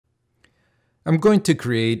I'm going to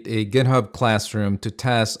create a Github Classroom to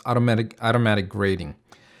test automatic grading.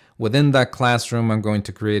 Within that classroom, I'm going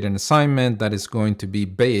to create an assignment that is going to be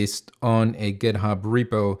based on a GitHub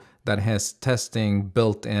repo that has testing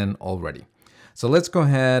built in already. So let's go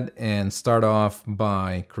ahead and start off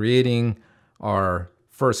by creating our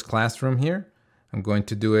first classroom here. I'm going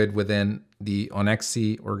to do it within the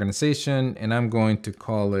onXC organization, and I'm going to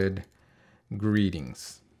call it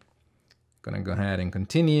Greetings. I'm going to go ahead and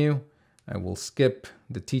continue. I will skip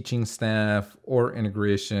the teaching staff or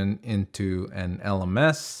integration into an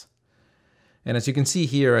LMS. And as you can see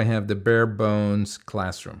here, I have the bare bones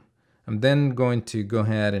classroom. I'm then going to go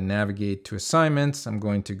ahead and navigate to assignments. I'm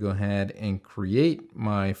going to go ahead and create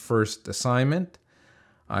my first assignment.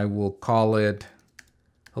 I will call it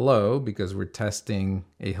hello because we're testing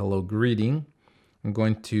a hello greeting. I'm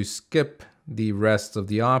going to skip the rest of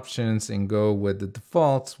the options and go with the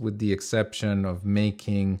defaults, with the exception of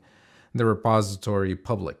making the repository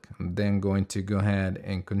public. I'm then going to go ahead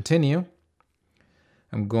and continue.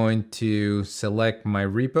 I'm going to select my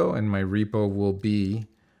repo, and my repo will be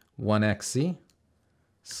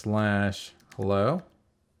onexc/hello.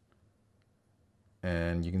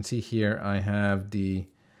 And you can see here I have the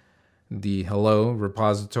hello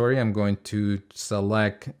repository. I'm going to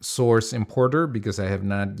select source importer because I have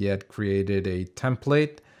not yet created a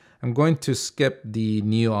template. I'm going to skip the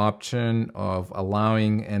new option of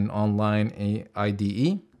allowing an online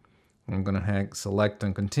IDE. I'm going to select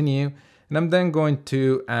and continue. And I'm then going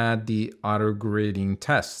to add the auto grading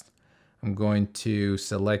test. I'm going to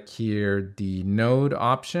select here the node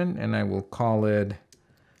option, and I will call it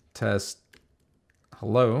test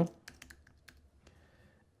hello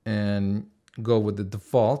and go with the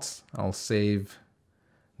defaults. I'll save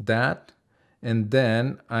that. And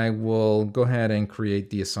then I will go ahead and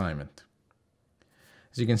create the assignment.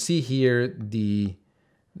 As you can see here, the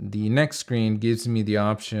next screen gives me the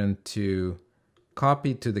option to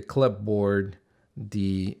copy to the clipboard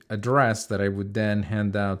the address that I would then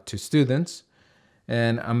hand out to students.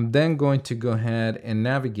 And I'm then going to go ahead and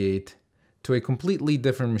navigate to a completely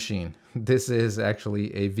different machine. This is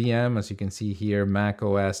actually a VM, as you can see here, Mac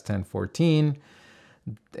OS 1014.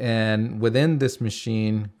 And within this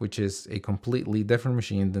machine, which is a completely different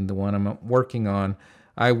machine than the one I'm working on,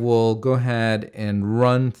 I will go ahead and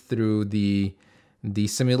run through the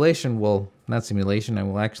simulation. Well, not simulation, I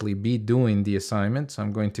will actually be doing the assignment. So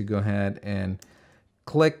I'm going to go ahead and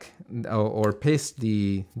click or paste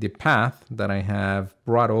the path that I have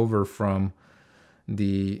brought over from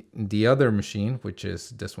the other machine, which is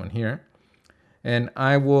this one here. And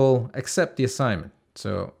I will accept the assignment.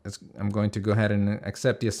 So I'm going to go ahead and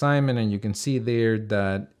accept the assignment, and you can see there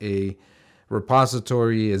that a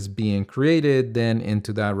repository is being created. Then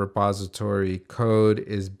into that repository, code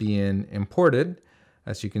is being imported,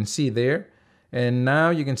 as you can see there. And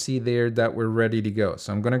now you can see there that we're ready to go.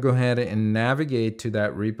 So I'm going to go ahead and navigate to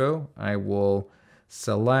that repo. I will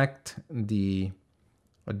select the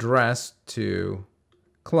address to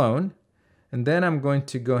clone, and then I'm going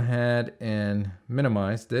to go ahead and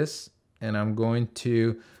minimize this. And I'm going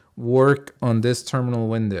to work on this terminal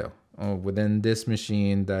window within this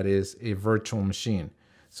machine that is a virtual machine.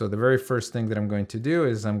 So the very first thing that I'm going to do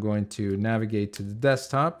is I'm going to navigate to the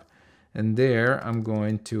desktop, and there I'm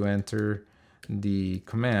going to enter the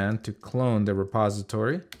command to clone the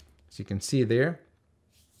repository. As you can see there,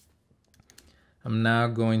 I'm now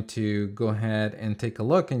going to go ahead and take a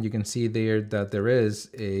look, and you can see there that there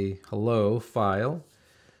is a hello file,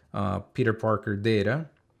 Peter Parker data.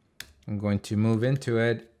 I'm going to move into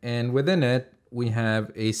it, and within it we have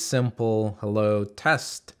a simple hello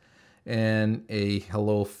test and a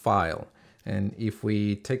hello file. And if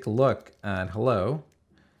we take a look at hello,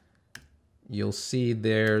 you'll see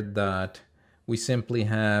there that we simply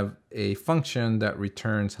have a function that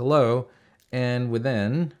returns hello, and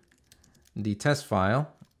within the test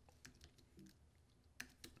file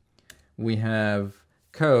we have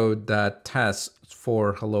code that tests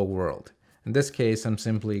for hello world. In this case, I'm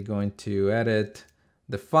simply going to edit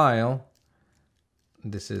the file.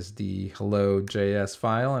 This is the hello.js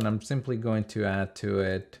file, and I'm simply going to add to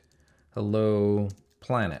it hello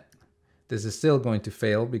planet. This is still going to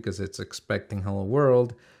fail because it's expecting hello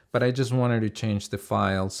world, but I just wanted to change the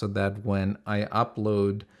file so that when I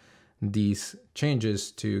upload these changes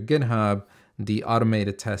to GitHub, the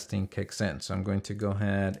automated testing kicks in. So I'm going to go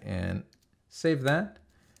ahead and save that,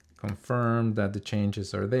 confirm that the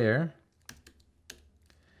changes are there.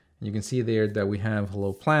 You can see there that we have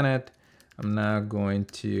hello planet. I'm now going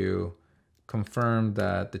to confirm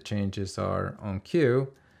that the changes are on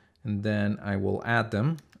queue, and then I will add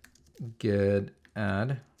them. Git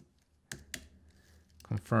add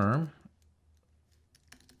confirm,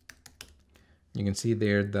 You can see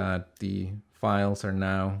there that the files are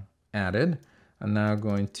now added. I'm now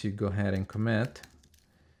going to go ahead and commit,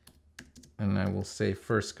 and I will say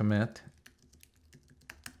first commit,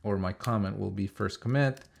 or my comment will be first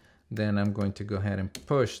commit. Then I'm going to go ahead and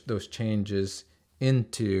push those changes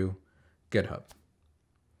into GitHub.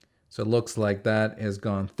 So it looks like that has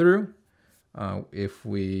gone through. If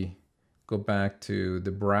we go back to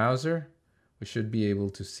the browser, we should be able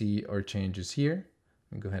to see our changes here.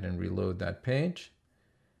 Let me go ahead and reload that page.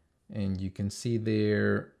 And you can see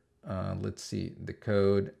there, let's see, the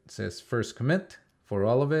code says first commit for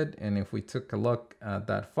all of it. And if we took a look at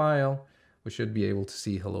that file, we should be able to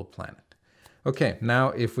see Hello Planet. Okay, now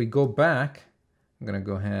if we go back, I'm gonna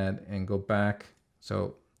go ahead and go back.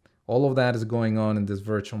 So all of that is going on in this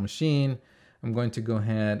virtual machine. I'm going to go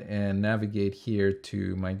ahead and navigate here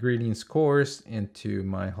to my greetings course, into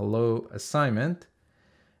my hello assignment.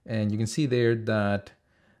 And you can see there that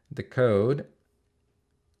the code,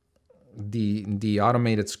 the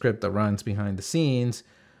automated script that runs behind the scenes,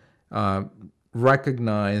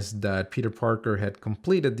 recognized that Peter Parker had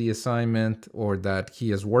completed the assignment, or that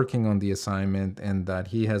he is working on the assignment, and that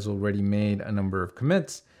he has already made a number of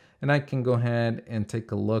commits. And I can go ahead and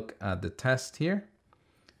take a look at the test here.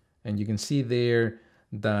 And you can see there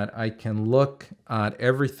that I can look at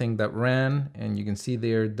everything that ran, and you can see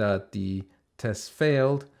there that the test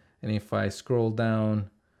failed. And if I scroll down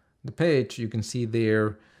the page, you can see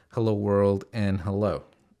there hello world and hello.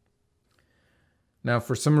 Now,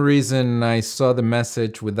 for some reason, I saw the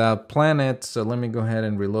message without planet, so let me go ahead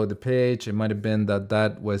and reload the page. It might have been that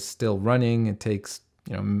that was still running. It takes,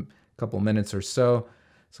 a couple minutes or so.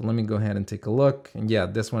 So let me go ahead and take a look. And yeah,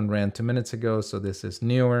 this one ran 2 minutes ago, so this is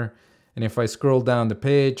newer. And if I scroll down the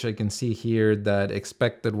page, I can see here that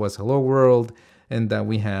expected was hello world and that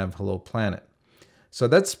we have hello planet. So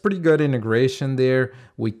that's pretty good integration there.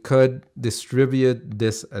 We could distribute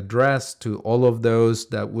this address to all of those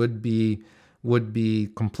that would be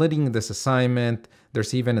completing this assignment.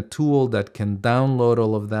 There's even a tool that can download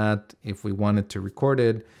all of that if we wanted to record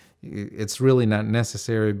it. It's really not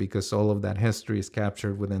necessary because all of that history is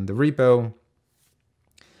captured within the repo.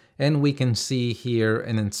 And we can see here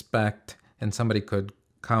and inspect, and somebody could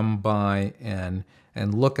come by and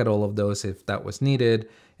look at all of those if that was needed.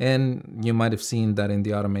 And you might have seen that in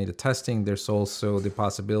the automated testing, there's also the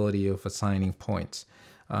possibility of assigning points.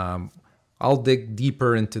 I'll dig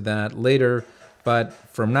deeper into that later, but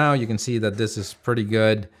from now you can see that this is pretty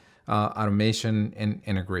good automation and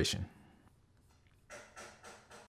integration.